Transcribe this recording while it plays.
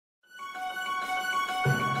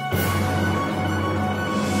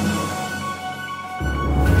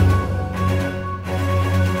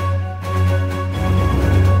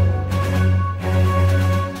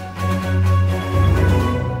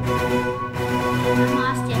I'm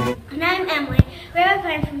Austin. And I'm Emily. We're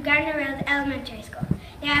applying from Gardner Road Elementary School.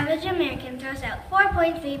 The average American throws out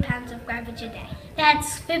 4.3 pounds of garbage a day.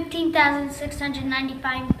 That's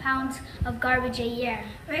 15,695 pounds of garbage a year.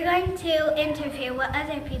 We're going to interview what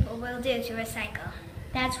other people will do to recycle.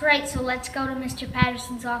 That's right, so let's go to Mr.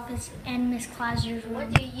 Patterson's office and Miss Clauser's room.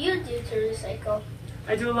 What do you do to recycle?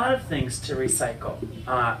 I do a lot of things to recycle.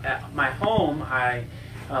 At my home, I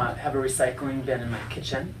have a recycling bin in my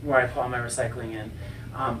kitchen where I put all my recycling in.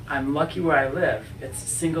 I'm lucky where I live. It's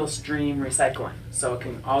single stream recycling, so it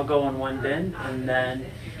can all go in one bin, and then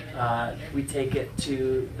we take it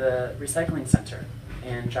to the recycling center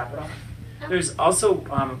and drop it off. There's also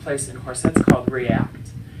a place in Horseheads called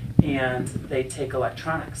React, and they take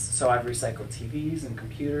electronics. So I've recycled TVs and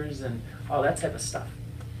computers and all that type of stuff.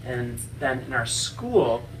 And then in our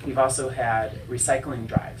school, we've also had recycling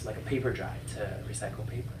drives, like a paper drive to recycle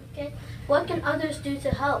paper. Okay. What can others do to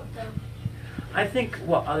help, though? I think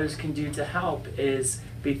what others can do to help is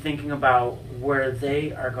be thinking about where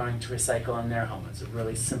they are going to recycle in their home. It's a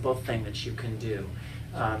really simple thing that you can do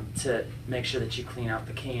to make sure that you clean out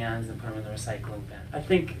the cans and put them in the recycling bin. I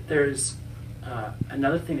think there's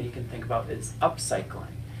another thing that you can think about is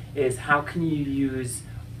upcycling, is how can you use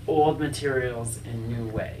old materials in new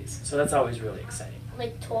ways. So that's always really exciting.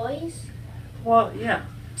 Like toys? Well, yeah.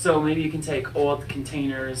 So maybe you can take old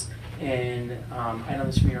containers and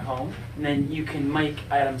items from your home, and then you can make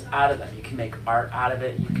items out of them. You can make art out of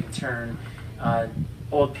it. You can turn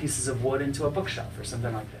old pieces of wood into a bookshelf or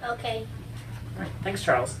something like that. Okay. All right. Thanks,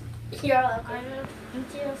 Charles. You're welcome. Are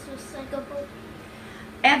materials recyclable?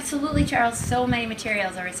 Absolutely, Charles. So many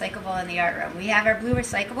materials are recyclable in the art room. We have our blue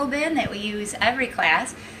recyclable bin that we use every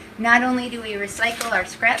class. Not only do we recycle our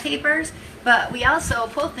scrap papers, but we also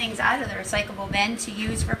pull things out of the recyclable bin to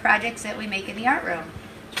use for projects that we make in the art room.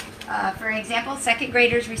 For example, second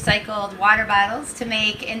graders recycled water bottles to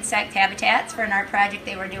make insect habitats for an art project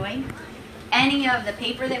they were doing. Any of the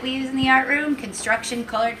paper that we use in the art room, construction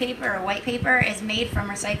colored paper or white paper, is made from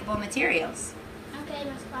recyclable materials. Okay,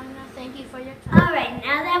 Ms. Bonner, thank you for your time. Alright,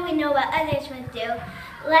 now that we know what others would do,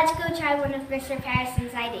 let's go try one of Mr.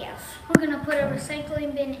 Patterson's ideas. We're going to put a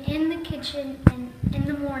recycling bin in the kitchen in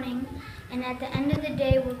the morning, and at the end of the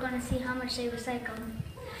day, we're going to see how much they recycle.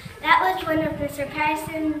 That was one of Mr.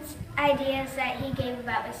 Patterson's ideas that he gave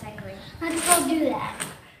about recycling. Let's go do that.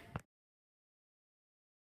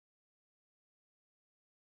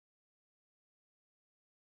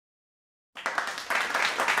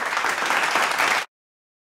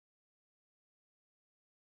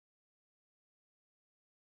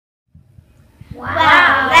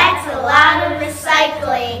 Wow, that's a lot of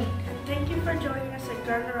recycling. And thank you for joining us at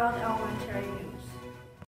Gardner Road Elementary News.